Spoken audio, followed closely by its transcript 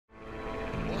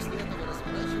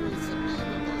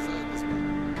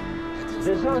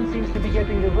The zone seems to be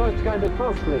getting the worst kind of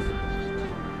fog lately.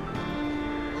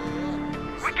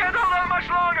 We can't hold on much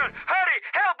longer! Hurry!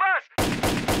 Help us!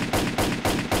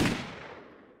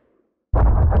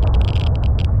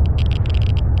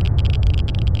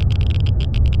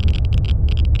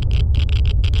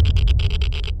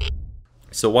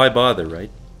 So why bother, right?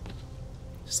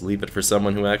 Just leave it for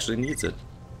someone who actually needs it.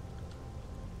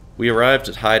 We arrived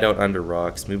at Hideout Under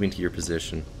Rocks, moving to your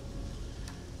position.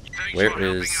 Where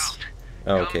is...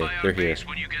 Oh, okay, they're here.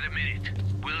 When you get a minute,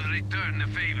 we'll return the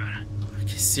favor.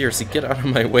 Okay, seriously, get out of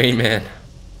my way, man.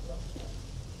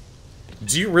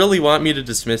 Do you really want me to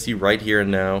dismiss you right here and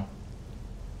now?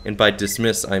 And by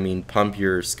dismiss, I mean pump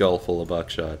your skull full of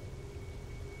buckshot.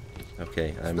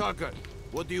 Okay, Stalker,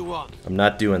 what do you want? I'm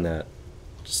not doing that.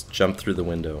 Just jump through the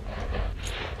window.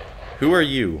 Who are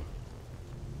you?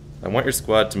 I want your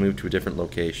squad to move to a different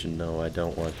location. No, I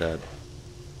don't want that.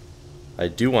 I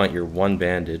do want your one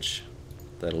bandage.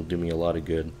 That'll do me a lot of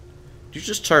good. Did you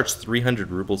just charge 300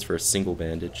 rubles for a single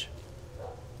bandage?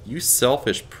 You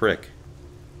selfish prick.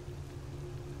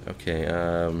 Okay,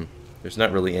 there's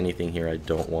not really anything here I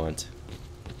don't want.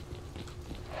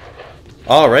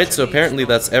 Alright, so apparently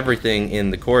that's everything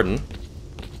in the cordon.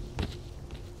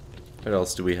 What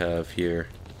else do we have here?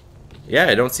 Yeah,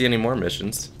 I don't see any more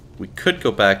missions. We could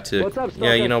go back to... What's up,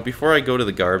 yeah, you know, before I go to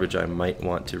the garbage, I might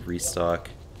want to restock.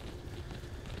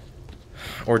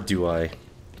 Or do I?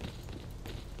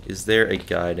 Is there a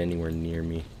guide anywhere near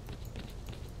me?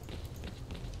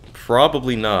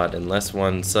 Probably not, unless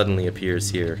one suddenly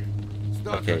appears here.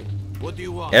 Okay. What do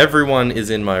you want? Everyone is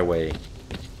in my way.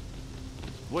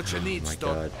 What you need, Oh my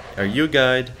Stalker? god. Are you a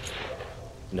guide?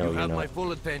 No, You you're have not. my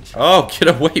full attention. Oh, get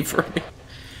away from me.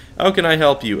 How can I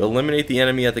help you? Eliminate the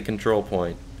enemy at the control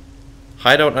point.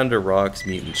 Hideout under rocks,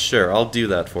 mutants. Sure, I'll do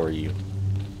that for you.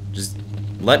 Just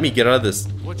let me get out of this.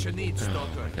 What you need, Oh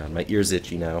Stalker? my god, my ear's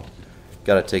itchy now.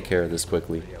 Gotta take care of this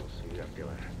quickly.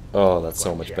 Oh, that's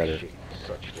so much better.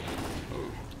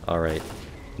 Alright.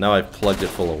 Now I've plugged it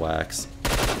full of wax.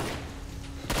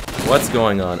 What's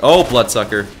going on? Oh,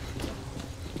 bloodsucker!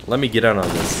 Let me get out on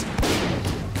this.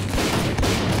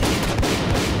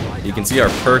 You can see our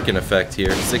perk in effect here.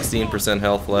 16%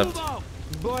 health left.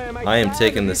 I am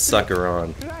taking this sucker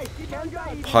on.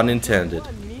 Pun intended.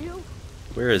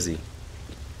 Where is he?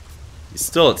 He's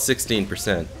still at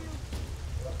 16%.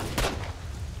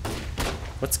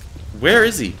 Where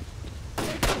is he?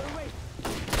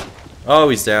 Oh,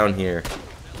 he's down here.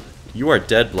 You are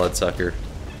dead, bloodsucker.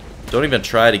 Don't even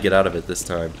try to get out of it this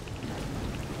time.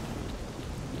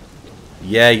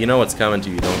 Yeah, you know what's coming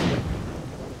to you, don't you?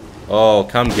 Oh,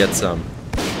 come get some.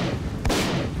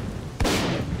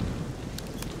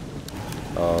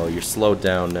 Oh, you're slowed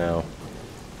down now.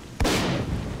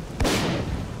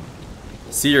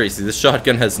 Seriously, this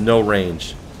shotgun has no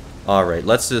range. Alright,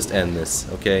 let's just end this,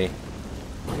 okay?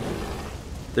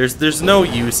 There's no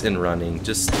use in running.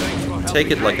 Just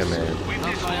take it like a man.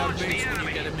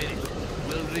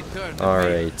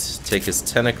 Alright, take his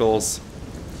tentacles.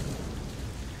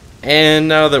 And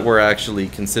now that we're actually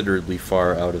considerably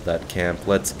far out of that camp,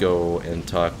 let's go and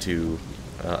talk to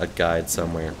a guide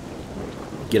somewhere.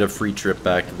 Get a free trip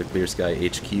back to the Clear Sky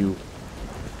HQ. And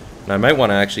I might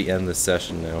want to actually end this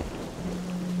session now.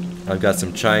 I've got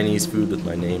some Chinese food with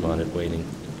my name on it waiting.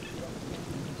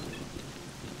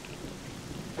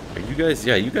 Are you guys...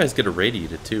 yeah, you guys get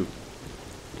irradiated too.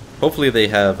 Hopefully they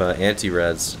have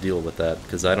anti-rads to deal with that,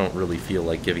 because I don't really feel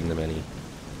like giving them any.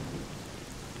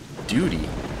 Duty?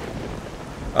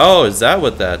 Oh, is that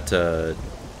what that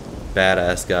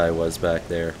badass guy was back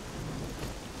there?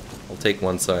 I'll take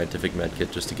one scientific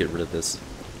medkit just to get rid of this.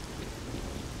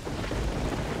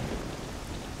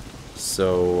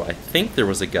 So, I think there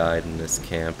was a guide in this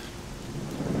camp.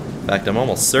 In fact, I'm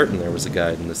almost certain there was a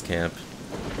guide in this camp.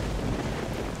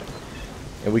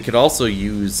 And we could also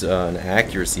use an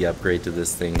accuracy upgrade to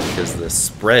this thing because the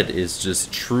spread is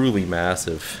just truly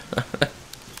massive.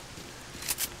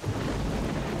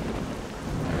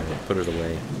 Alright, put it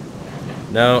away.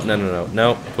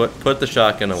 No. Put the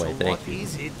shotgun away, thank you. What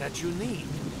is it that you need?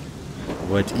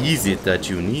 What is it that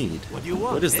you need? What do you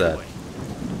want? What is that?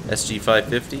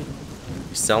 SG-550? You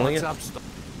selling it?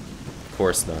 Of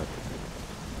course not.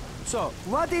 So,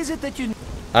 what is it that you need?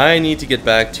 I need to get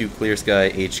back to Clear Sky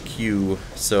HQ,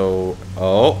 so...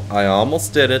 oh, I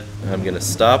almost did it. I'm gonna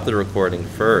stop the recording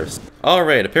first.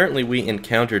 Alright, apparently we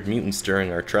encountered mutants during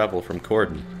our travel from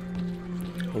Cordon.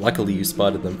 Luckily you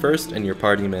spotted them first, and your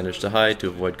party managed to hide to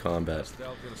avoid combat.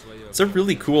 It's a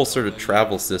really cool sort of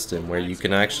travel system where you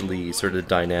can actually sort of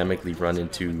dynamically run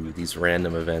into these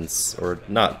random events, or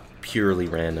not purely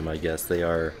random, I guess. They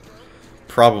are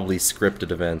probably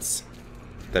scripted events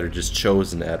that are just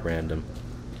chosen at random.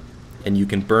 And you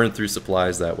can burn through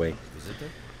supplies that way.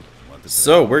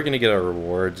 So, we're going to get our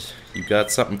reward. You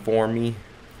got something for me?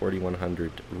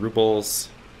 4,100 rubles.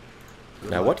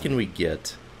 Now, what can we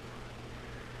get?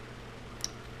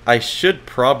 I should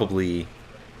probably...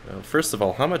 first of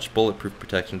all, how much bulletproof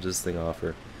protection does this thing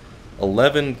offer?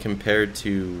 11 compared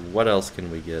to... What else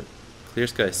can we get? Clear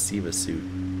Sky Siva suit.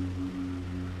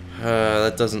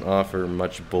 That doesn't offer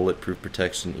much bulletproof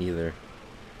protection either.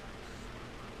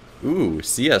 Ooh,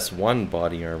 CS1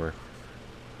 body armor.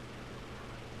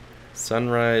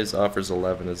 Sunrise offers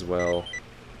 11 as well.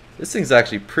 This thing's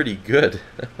actually pretty good.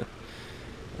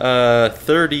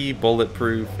 30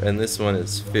 bulletproof, and this one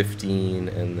is 15,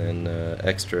 and then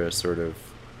extra sort of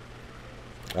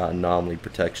anomaly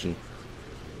protection.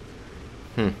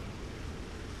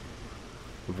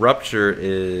 Rupture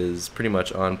is pretty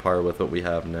much on par with what we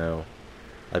have now.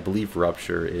 I believe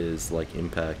Rupture is like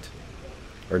impact.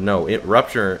 Or no,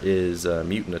 Rupture is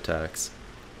mutant attacks.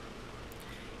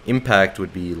 Impact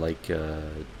would be like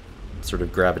sort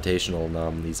of gravitational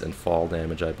anomalies and fall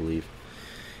damage, I believe.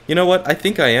 You know what? I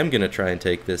think I am going to try and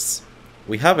take this.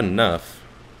 We have enough.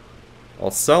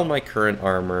 I'll sell my current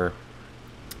armor.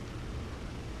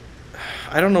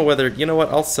 I don't know whether... You know what?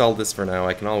 I'll sell this for now.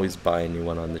 I can always buy a new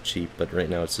one on the cheap, but right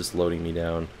now it's just loading me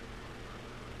down.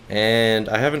 And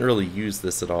I haven't really used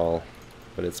this at all,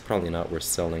 but it's probably not worth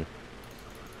selling.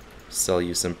 Sell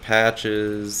you some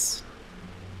patches.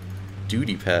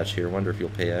 Duty patch here. Wonder if you'll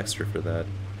pay extra for that.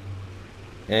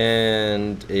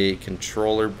 And a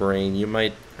controller brain. You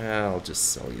might... I'll just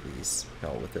sell you these.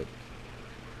 Hell with it.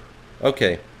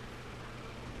 Okay.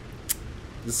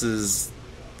 This is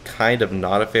kind of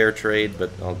not a fair trade,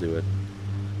 but I'll do it.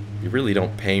 You really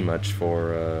don't pay much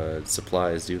for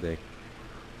supplies, do they?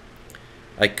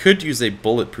 I could use a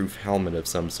bulletproof helmet of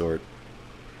some sort.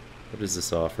 What does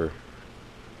this offer?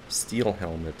 Steel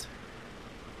helmet.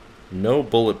 No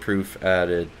bulletproof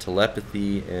added.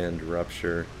 Telepathy and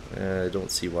rupture. I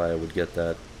don't see why I would get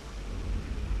that.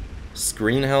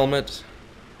 Screen helmet.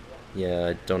 Yeah,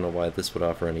 I don't know why this would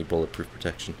offer any bulletproof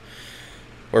protection.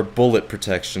 Or bullet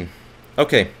protection.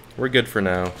 Okay, we're good for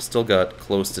now. Still got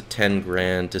close to 10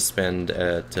 grand to spend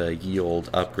at ye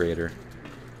olde upgrader.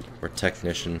 Or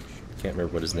technician. Can't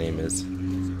remember what his name is.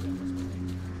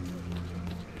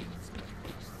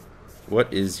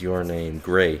 What is your name?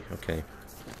 Gray. Okay.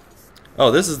 Oh,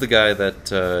 this is the guy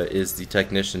that is the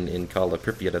technician in Kala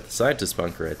Pripyat at the scientist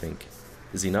bunker, I think.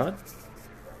 Is he not?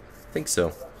 I think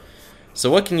so. So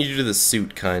what can you do to the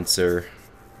suit, kind sir?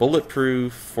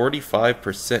 Bulletproof,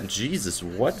 45%. Jesus,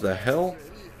 what the hell?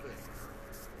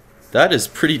 That is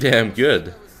pretty damn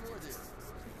good.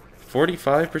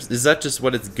 45%? Is that just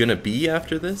what it's gonna be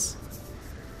after this?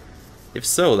 If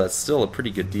so, that's still a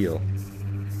pretty good deal.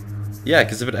 Yeah,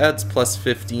 because if it adds plus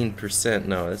 15%,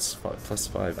 no, it's plus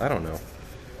 5. I don't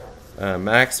know.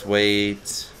 Max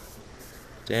weight,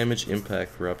 damage,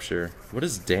 impact, rupture. What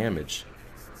is damage?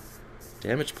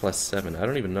 Damage plus 7. I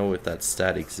don't even know if that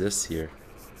stat exists here.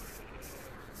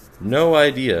 No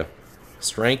idea.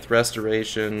 Strength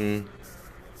restoration.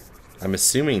 I'm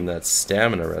assuming that's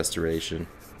stamina restoration.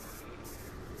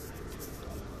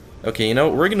 Okay, you know,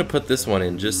 we're going to put this one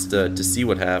in just to see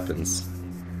what happens.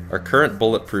 Our current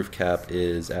bulletproof cap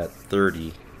is at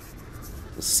 30.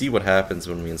 We'll see what happens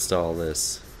when we install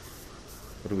this.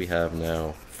 What do we have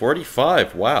now?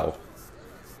 45! Wow!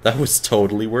 That was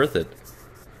totally worth it.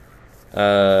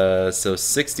 So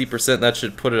 60%, that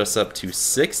should put us up to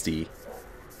 60.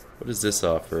 What does this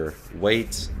offer?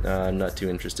 Weight? I'm not too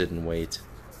interested in weight.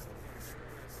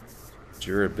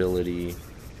 Durability.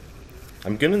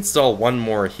 I'm gonna install one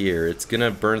more here. It's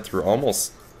gonna burn through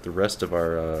almost the rest of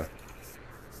our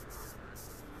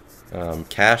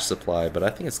cash supply, but I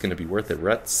think it's gonna be worth it. We're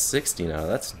at 60 now.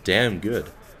 That's damn good.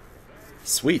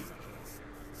 Sweet.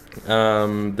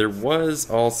 There was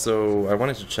also... I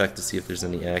wanted to check to see if there's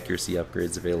any accuracy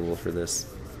upgrades available for this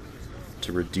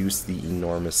to reduce the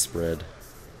enormous spread.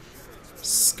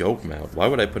 Scope mount. Why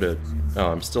would I put a...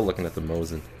 Oh, I'm still looking at the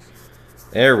Mosin.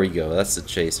 There we go. That's the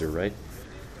Chaser, right?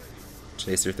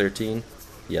 Chaser 13?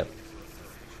 Yep.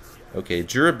 Okay,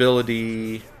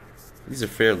 durability... These are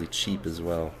fairly cheap as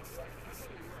well.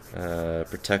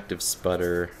 Protective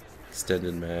sputter,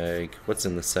 extended mag. What's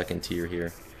in the second tier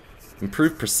here?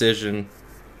 Improved precision.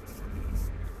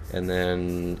 And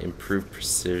then improved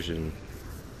precision.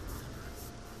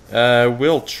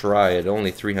 We'll try it.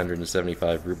 Only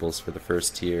 375 rubles for the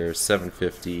first tier.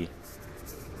 750.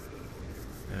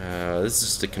 This is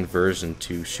just a conversion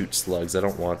to shoot slugs. I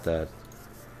don't want that.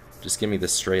 Just give me the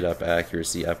straight up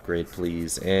accuracy upgrade,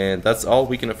 please. And that's all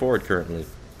we can afford currently.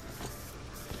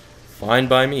 Fine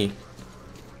by me.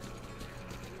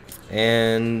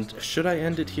 And should I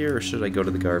end it here or should I go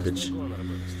to the garbage?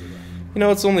 You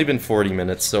know, it's only been 40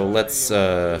 minutes, so let's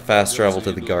fast travel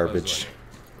to the garbage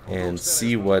and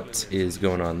see what is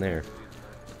going on there.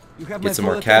 Get some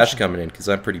more cash coming in, because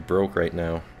I'm pretty broke right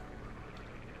now.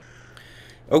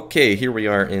 Okay, here we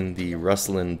are in the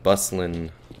rustlin'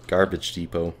 bustlin' garbage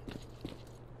depot.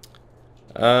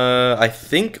 I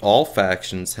think all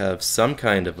factions have some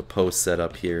kind of a post set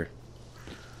up here.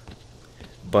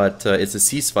 But it's a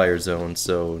ceasefire zone,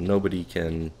 so nobody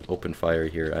can open fire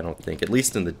here, I don't think. At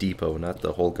least in the depot, not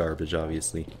the whole garbage,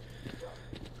 obviously.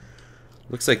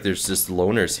 Looks like there's just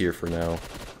loners here for now.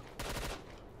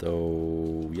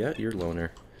 Though, yeah, you're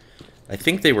loner. I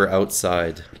think they were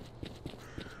outside.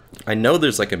 I know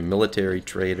there's like a military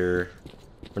trader.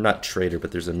 Or not trader,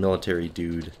 but there's a military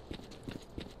dude.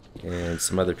 And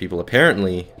some other people.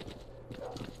 Apparently,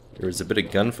 there was a bit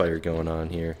of gunfire going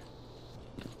on here.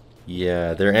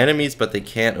 Yeah, they're enemies, but they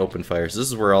can't open fires. This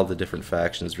is where all the different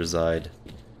factions reside.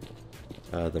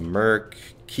 The Merc.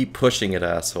 Keep pushing it,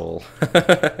 asshole.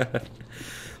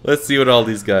 Let's see what all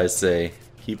these guys say.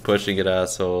 Keep pushing it,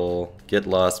 asshole. Get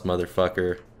lost,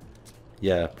 motherfucker.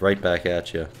 Yeah, right back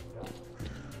at you.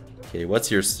 Okay, what's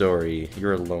your story?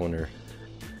 You're a loner.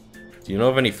 Do you know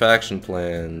of any faction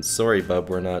plans? Sorry, bub,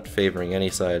 we're not favoring any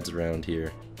sides around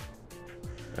here.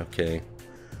 Okay.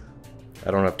 I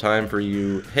don't have time for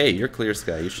you. Hey, you're Clear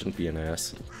Sky. You shouldn't be an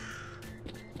ass.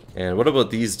 And what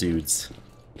about these dudes?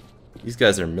 These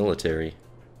guys are military.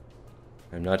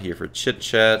 I'm not here for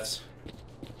chit-chat.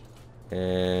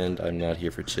 And I'm not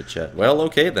here for chit-chat. Well,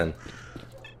 okay then.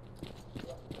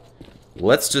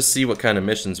 Let's just see what kind of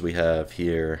missions we have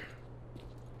here.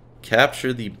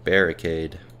 Capture the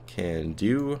barricade. Can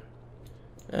do.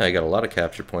 I got a lot of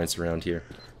capture points around here.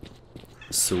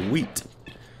 Sweet.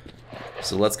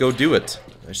 So let's go do it.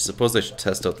 I suppose I should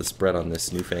test out the spread on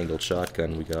this newfangled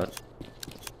shotgun we got.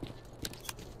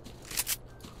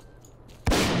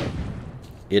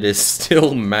 It is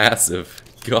still massive.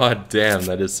 God damn,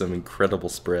 that is some incredible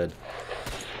spread.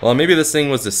 Well, maybe this thing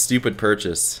was a stupid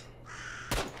purchase.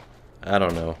 I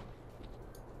don't know.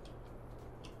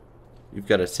 You've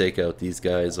got to take out these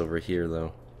guys over here,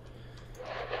 though.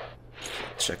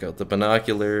 Check out the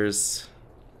binoculars.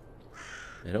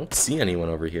 I don't see anyone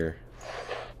over here.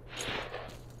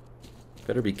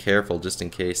 Better be careful just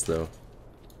in case, though.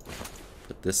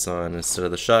 Put this on instead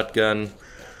of the shotgun.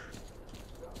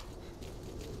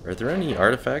 Are there any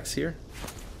artifacts here?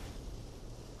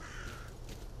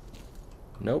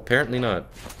 No, apparently not.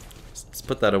 Let's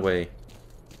put that away.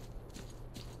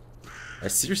 I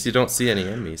seriously don't see any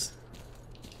enemies.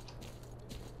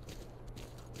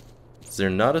 Is there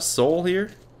not a soul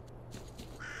here?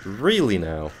 Really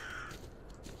now?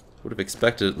 Would have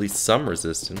expected at least some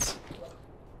resistance.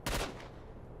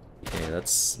 Okay,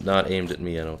 that's not aimed at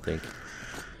me, I don't think.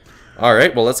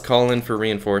 Alright, well let's call in for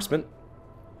reinforcement.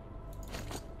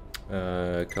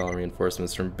 Call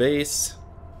reinforcements from base.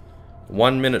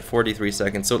 1 minute 43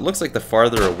 seconds. So it looks like the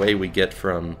farther away we get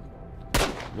from...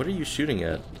 What are you shooting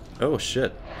at? Oh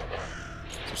shit.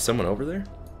 Is there someone over there?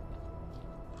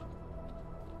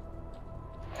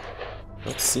 I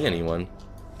don't see anyone.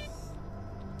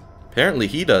 Apparently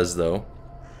he does, though.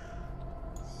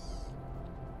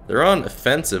 They're on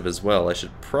offensive as well. I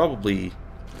should probably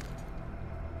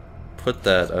put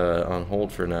that on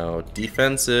hold for now.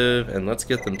 Defensive, and let's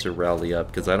get them to rally up,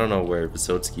 because I don't know where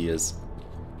Vysotsky is.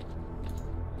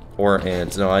 Or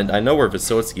Ant. No, I know where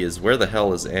Vysotsky is. Where the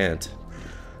hell is Ant?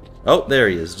 Oh, there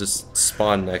he is. Just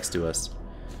spawned next to us.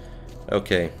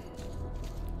 Okay.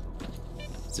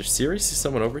 Is there seriously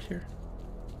someone over here?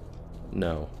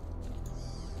 No.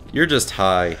 You're just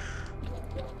high.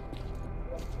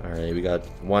 Alright, we got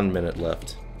 1 minute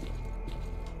left.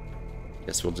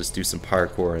 Guess we'll just do some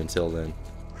parkour until then.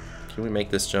 Can we make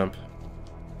this jump?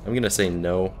 I'm gonna say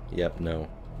no. Yep, no.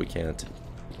 We can't.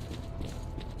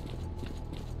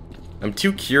 I'm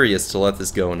too curious to let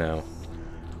this go now.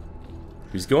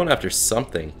 He's going after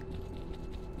something.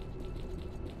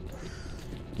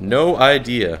 No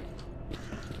idea.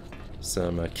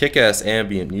 Some kick-ass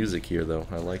ambient music here, though.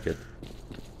 I like it.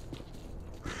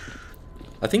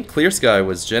 I think Clear Sky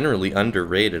was generally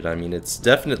underrated. I mean, it's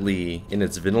definitely, in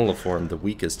its vanilla form, the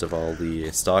weakest of all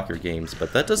the Stalker games,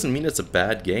 but that doesn't mean it's a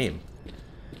bad game.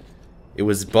 It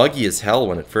was buggy as hell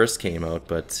when it first came out,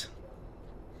 but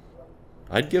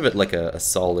I'd give it like a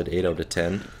solid 8 out of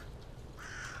 10.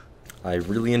 I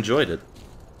really enjoyed it.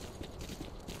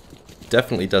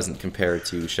 Definitely doesn't compare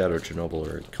to Shadow Chernobyl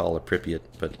or Call of Pripyat,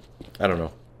 but I don't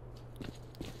know.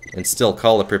 And still,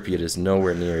 Call of Pripyat is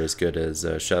nowhere near as good as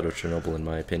Shadow Chernobyl, in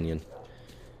my opinion.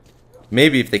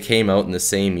 Maybe if they came out in the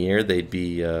same year, they'd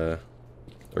be, or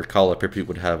Call of Pripyat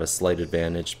would have a slight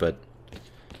advantage, but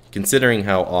considering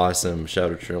how awesome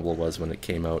Shadow Chernobyl was when it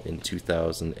came out in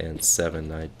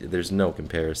 2007, there's no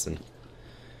comparison.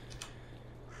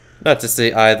 Not to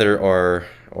say either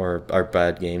are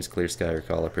bad games, Clear Sky or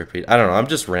Call of Pripyat. I don't know, I'm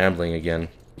just rambling again.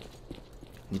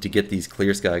 Need to get these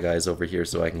Clear Sky guys over here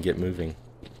so I can get moving.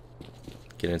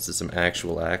 Get into some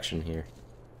actual action here.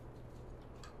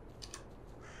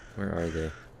 Where are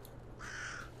they?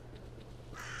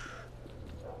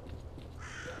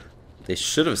 They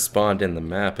should have spawned in the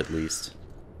map at least.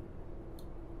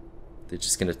 They're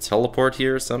just gonna teleport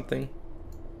here or something?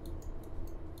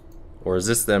 Or is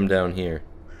this them down here?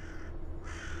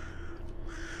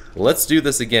 Well, let's do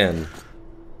this again.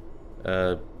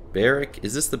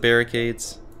 Is this the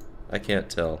barricades? I can't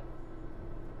tell.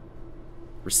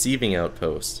 Receiving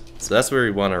outpost. So that's where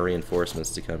we want our reinforcements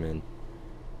to come in.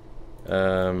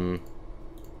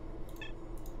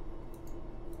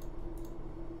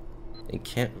 It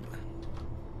can't...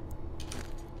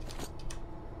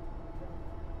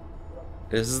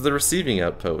 This is the receiving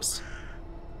outpost.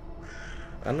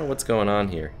 I don't know what's going on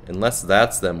here. Unless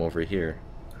that's them over here.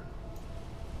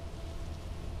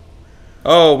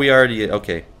 Oh, we already...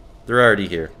 Okay. They're already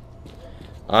here.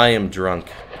 I am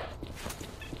drunk.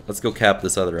 Let's go cap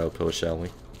this other outpost, shall we?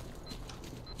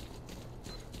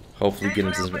 Hopefully get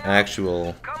into some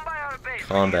actual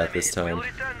combat this time.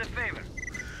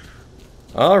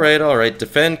 Alright.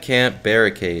 Defend camp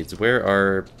barricades. Where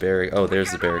are oh,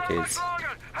 there's the barricades.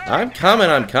 I'm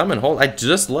coming. Hold, I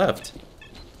just left.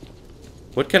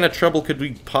 What kind of trouble could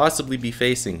we possibly be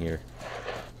facing here?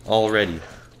 Already.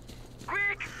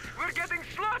 Quick! We're getting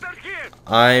slaughtered here!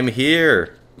 I'm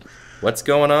here. What's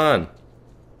going on?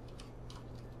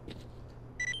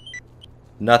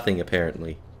 Nothing,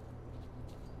 apparently.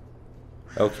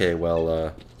 Okay,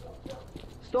 well,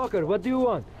 Stalker, what do you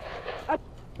want?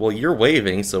 well, you're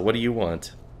waving, so what do you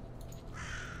want?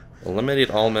 Eliminate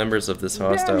all members of this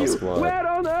hostile squad. Where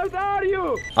on earth are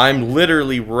you? I'm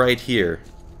literally right here.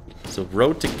 So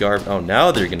road to Garb. Oh,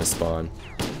 now they're gonna spawn.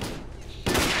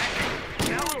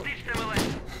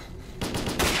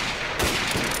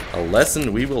 A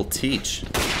lesson we will teach.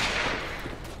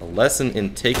 A lesson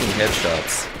in taking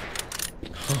headshots.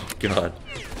 Oh, God.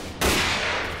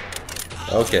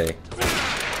 Okay.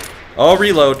 Oh,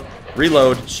 reload.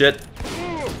 Reload. Shit.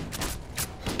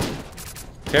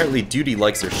 Apparently Duty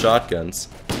likes their shotguns.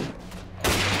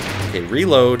 Okay,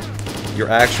 reload your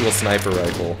actual sniper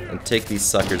rifle and take these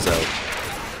suckers out.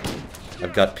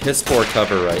 I've got piss poor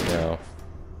cover right now.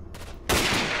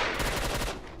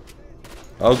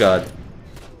 Oh, God.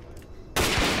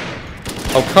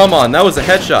 Oh, come on. That was a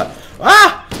headshot.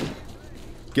 Ah!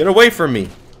 Get away from me.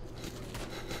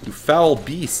 You foul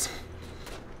beast.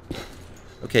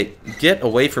 Okay, get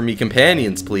away from me,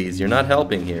 companions, please. You're not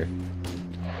helping here.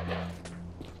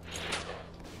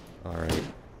 Alright.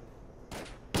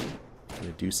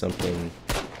 Gonna do something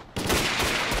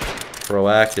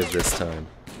proactive this time.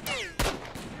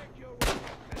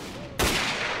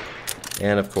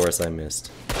 And of course I missed.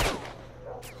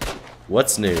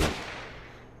 What's new?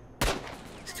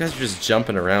 These guys are just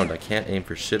jumping around. I can't aim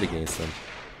for shit against them.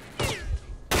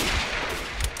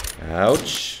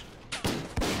 Ouch.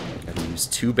 Gotta use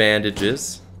 2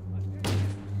 bandages.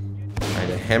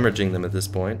 Kinda hemorrhaging them at this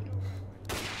point.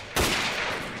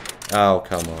 Oh,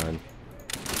 come on.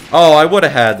 Oh, I would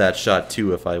have had that shot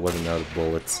too if I wasn't out of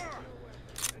bullets.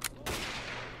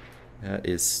 That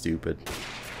is stupid.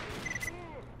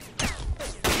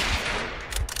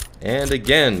 And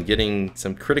again, getting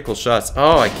some critical shots.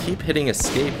 Oh, I keep hitting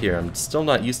escape here. I'm still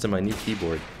not used to my new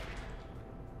keyboard.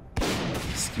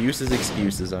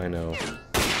 Excuses, I know.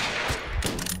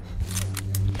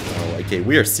 Oh, okay,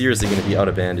 we are seriously going to be out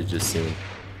of bandages soon.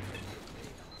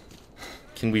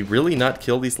 Can we really not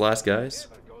kill these last guys?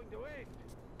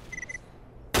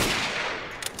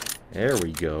 There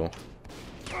we go.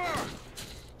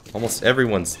 Almost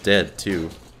everyone's dead, too.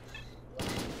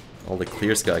 All the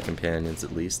Clear Sky companions,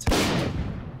 at least. Did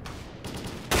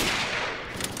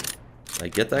I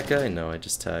get that guy? No, I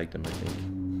just tagged him, I think.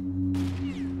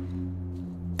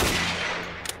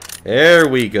 There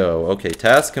we go. Okay,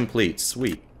 task complete.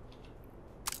 Sweet.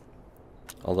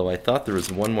 Although I thought there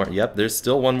was one more. Yep, there's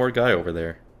still one more guy over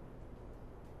there.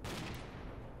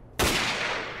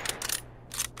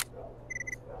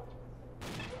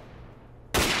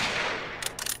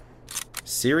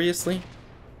 Seriously?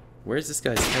 Where's this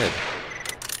guy's head?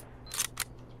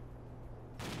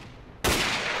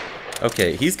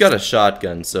 Okay, he's got a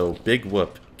shotgun, so big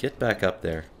whoop. Get back up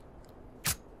there.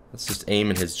 Let's just aim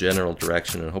in his general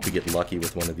direction and hope we get lucky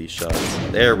with one of these shots.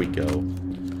 There we go.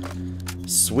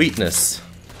 Sweetness.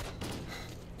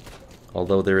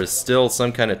 Although there is still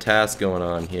some kind of task going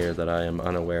on here that I am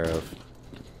unaware of.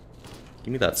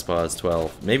 Give me that SPAS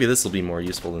 12. Maybe this will be more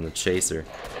useful than the chaser.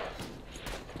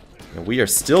 And we are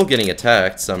still getting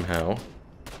attacked somehow.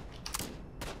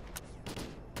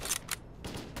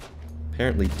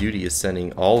 Apparently Duty is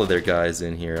sending all of their guys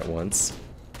in here at once.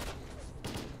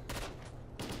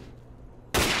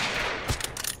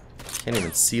 Can't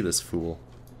even see this fool.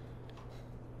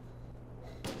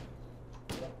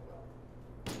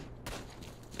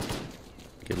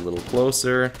 Get a little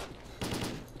closer.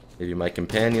 Maybe my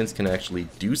companions can actually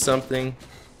do something.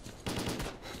 I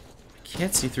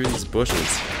can't see through these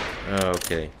bushes.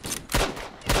 Okay.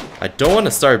 I don't want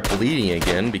to start bleeding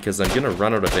again because I'm going to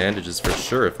run out of bandages for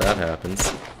sure if that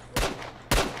happens.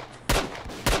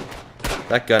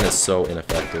 That gun is so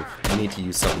ineffective. You need to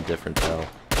use something different, pal.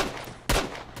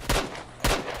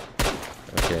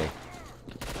 Okay.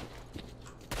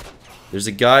 There's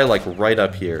a guy like right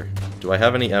up here. Do I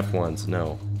have any F1s?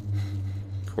 No.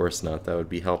 Of course not. That would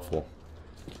be helpful.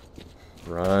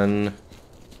 Run.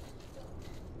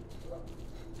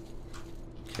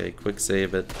 Okay, quick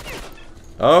save it.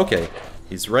 Okay,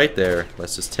 he's right there.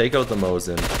 Let's just take out the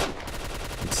Mosin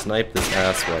and snipe this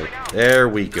asswipe. There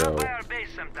we go.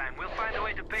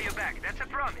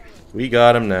 We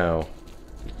got him now.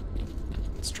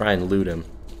 Let's try and loot him.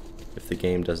 If the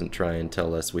game doesn't try and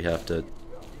tell us we have to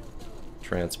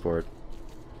transport.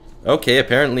 Okay,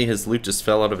 apparently his loot just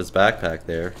fell out of his backpack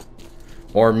there.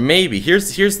 Or maybe,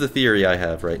 here's the theory I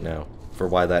have right now for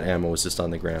why that ammo was just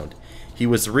on the ground. He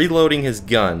was reloading his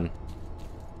gun,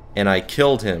 and I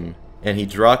killed him, and he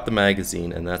dropped the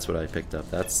magazine, and that's what I picked up.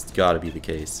 That's gotta be the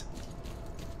case.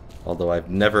 Although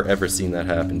I've never ever seen that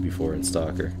happen before in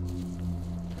Stalker.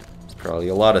 There's probably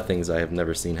a lot of things I have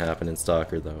never seen happen in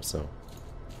Stalker, though, so...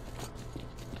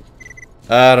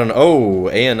 I don't know. Oh,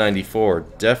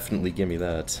 AN-94. Definitely give me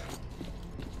that.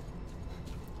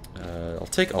 I'll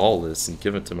take all this and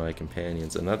give it to my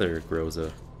companions. Another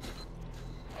Groza.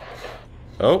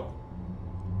 Oh.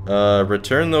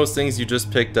 Return those things you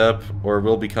just picked up, or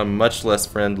we'll become much less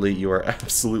friendly. You are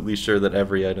absolutely sure that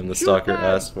every item the Stalker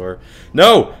asked for...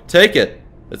 No! Take it!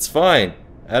 It's fine.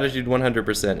 Attitude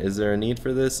 100%. Is there a need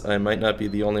for this? I might not be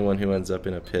the only one who ends up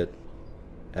in a pit.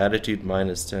 Attitude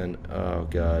 -10. Oh,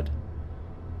 God.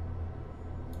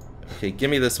 Okay,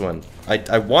 give me this one.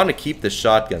 I want to keep this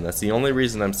shotgun. That's the only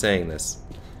reason I'm saying this.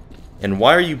 And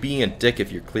why are you being a dick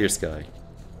if you're clear sky?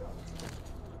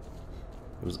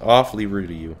 It was awfully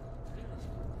rude of you.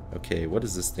 Okay, what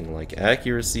is this thing like?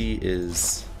 Accuracy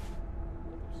is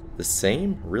the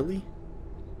same? Really?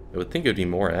 I would think it would be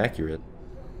more accurate.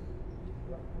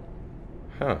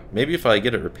 Huh. Maybe if I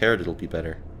get it repaired, it'll be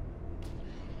better.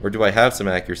 Or do I have some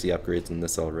accuracy upgrades in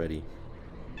this already?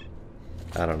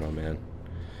 I don't know, man.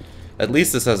 At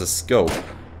least this has a scope.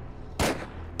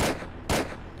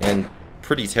 And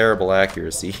pretty terrible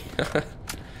accuracy.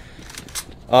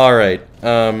 Alright,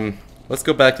 let's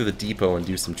go back to the depot and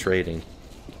do some trading.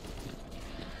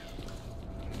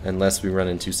 Unless we run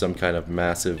into some kind of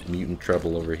massive mutant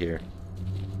trouble over here.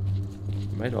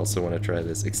 Might also want to try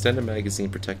this. Extended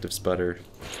magazine, protective sputter.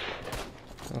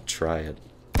 I'll try it.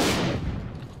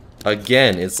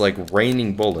 Again, it's like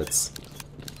raining bullets.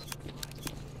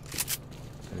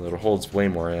 Well, it holds way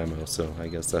more ammo, so I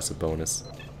guess that's a bonus.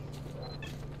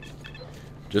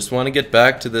 Just want to get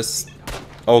back to this...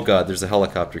 Oh god, there's a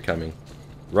helicopter coming.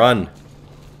 Run!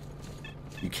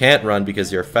 You can't run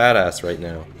because you're a fat ass right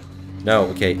now. No,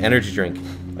 okay, energy drink.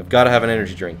 I've got to have an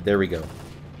energy drink. There we go.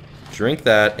 Drink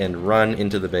that and run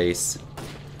into the base.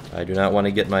 I do not want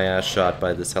to get my ass shot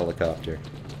by this helicopter.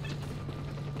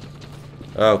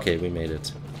 Okay, we made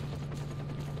it.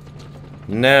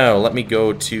 Now, let me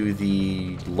go to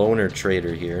the loner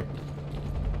trader here.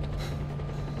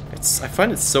 I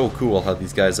find it so cool how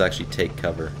these guys actually take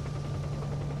cover.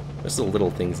 There's the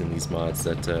little things in these mods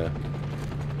that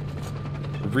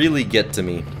really get to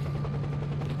me.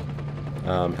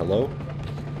 Hello?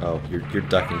 Oh, you're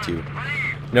ducking too.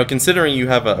 You know, considering you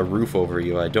have a roof over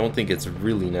you, I don't think it's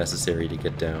really necessary to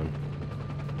get down.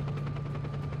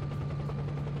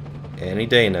 Any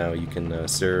day now, you can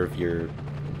serve your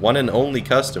one and only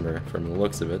customer, from the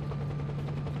looks of it.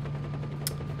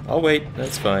 I'll wait,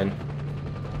 that's fine.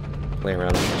 Play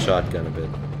around with my shotgun a bit.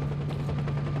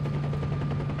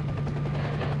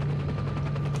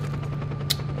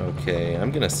 Okay, I'm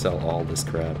gonna sell all this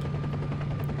crap.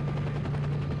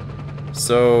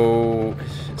 So,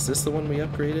 is this the one we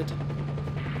upgraded?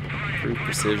 Improved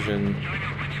precision.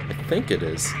 I think it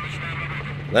is.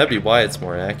 That'd be why it's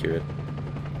more accurate.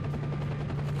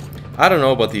 I don't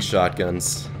know about these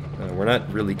shotguns. We're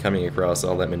not really coming across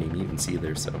all that many mutants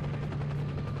either, so...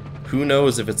 Who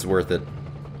knows if it's worth it.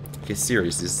 Okay,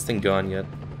 seriously, is this thing gone yet?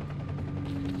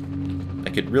 I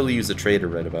could really use a trader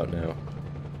right about now.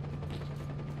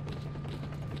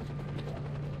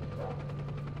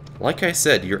 Like I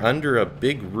said, you're under a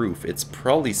big roof. It's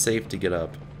probably safe to get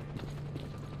up.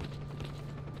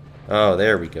 Oh,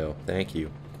 there we go. Thank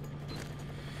you.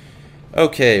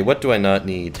 Okay, what do I not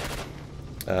need?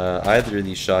 Either of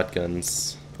these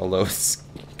shotguns, although it's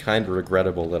kind of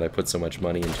regrettable that I put so much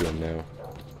money into them now.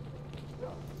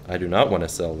 I do not want to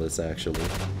sell this, actually.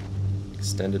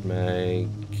 Extended mag...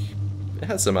 It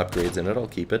has some upgrades in it, I'll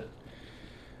keep it.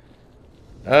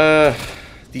 The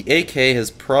AK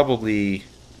has probably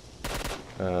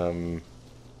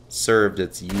served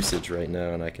its usage right now,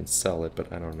 and I can sell it,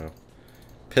 but I don't know.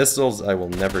 Pistols I will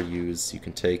never use, you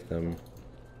can take them.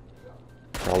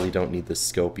 Probably don't need the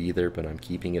scope either, but I'm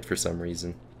keeping it for some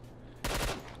reason.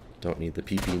 Don't need the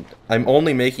PP. I'm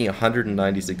only making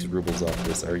 196 rubles off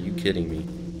this, are you kidding me?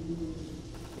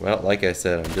 Well, like I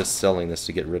said, I'm just selling this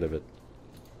to get rid of it.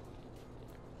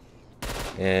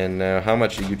 And now, how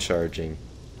much are you charging?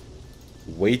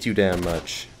 Way too damn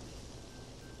much.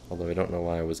 Although I don't know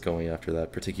why I was going after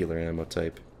that particular ammo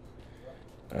type.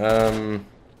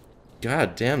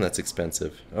 God damn, that's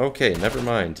expensive. Okay, never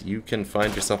mind. You can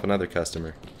find yourself another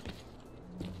customer.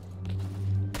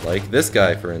 Like this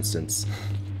guy, for instance.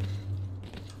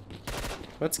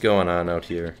 What's going on out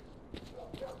here?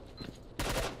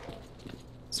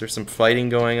 Is there some fighting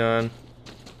going on?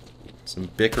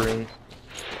 Some bickering?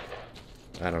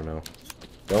 I don't know.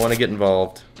 Don't want to get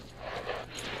involved.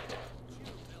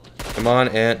 Come on,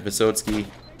 Aunt Vysotsky.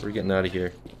 We're getting out of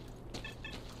here.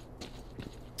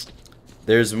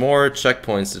 There's more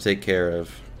checkpoints to take care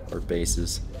of. Or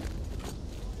bases.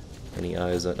 Any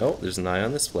eyes on... Oh, there's an eye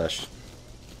on this flesh.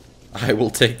 I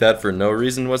will take that for no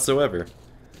reason whatsoever.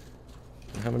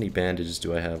 How many bandages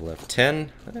do I have left?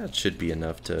 10? That should be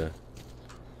enough to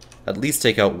at least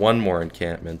take out one more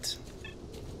encampment.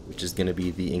 Which is going to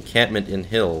be the encampment in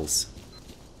hills.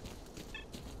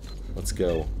 Let's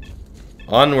go.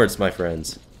 Onwards, my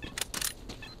friends.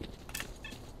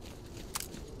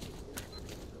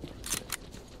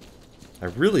 I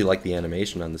really like the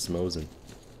animation on this Mosin.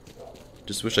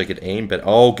 Just wish I could aim better.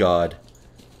 Oh god.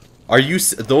 Are you...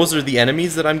 Those are the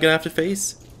enemies that I'm gonna have to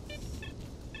face?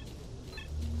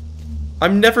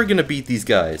 I'm never gonna beat these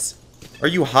guys. Are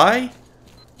you high?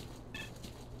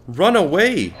 Run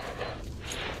away.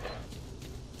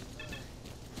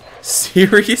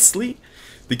 Seriously?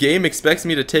 The game expects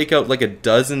me to take out like a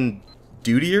dozen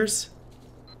dutiers?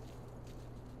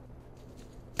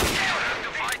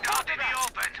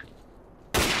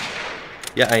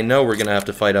 Yeah, I know we're gonna have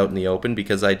to fight out in the open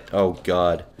because oh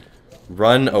god.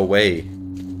 Run away.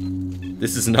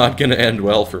 This is not gonna end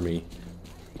well for me.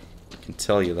 I can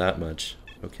tell you that much.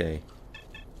 Okay.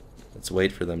 Let's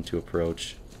wait for them to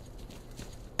approach.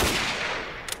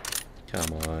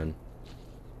 Come on.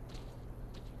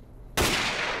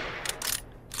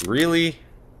 Really?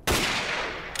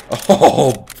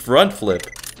 Oh, front flip.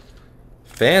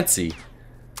 Fancy.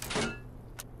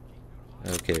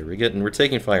 Okay, we're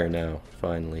taking fire now,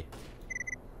 finally.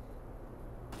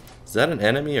 Is that an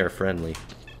enemy or friendly?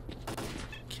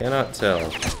 Cannot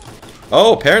tell.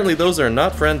 Oh, apparently those are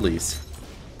not friendlies.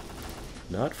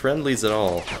 Not friendlies at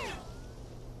all.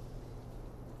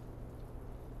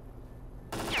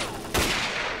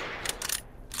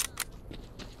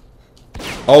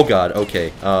 Oh god,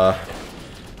 okay.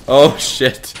 Oh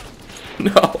shit.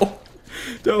 No.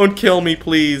 Don't kill me,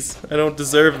 please. I don't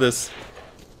deserve this.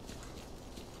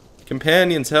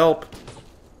 Companions, help.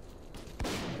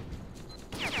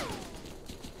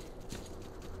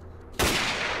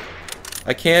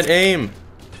 I can't aim.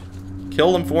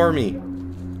 Kill them for me.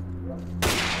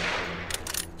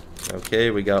 Okay,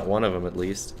 we got one of them at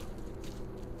least.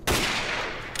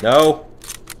 No.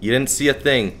 You didn't see a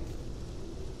thing.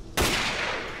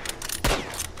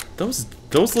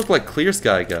 Those look like clear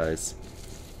sky guys.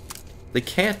 They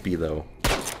can't be though.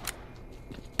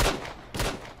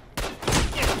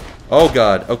 Oh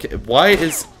god, okay, why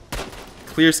is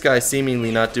Clear Sky seemingly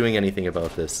not doing anything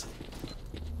about this?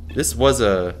 This was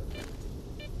a...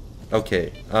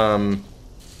 Okay,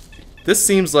 this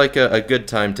seems like a good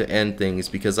time to end things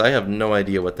because I have no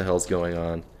idea what the hell's going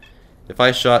on. If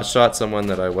I shot someone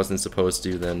that I wasn't supposed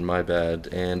to, then my bad,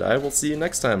 and I will see you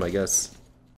next time, I guess.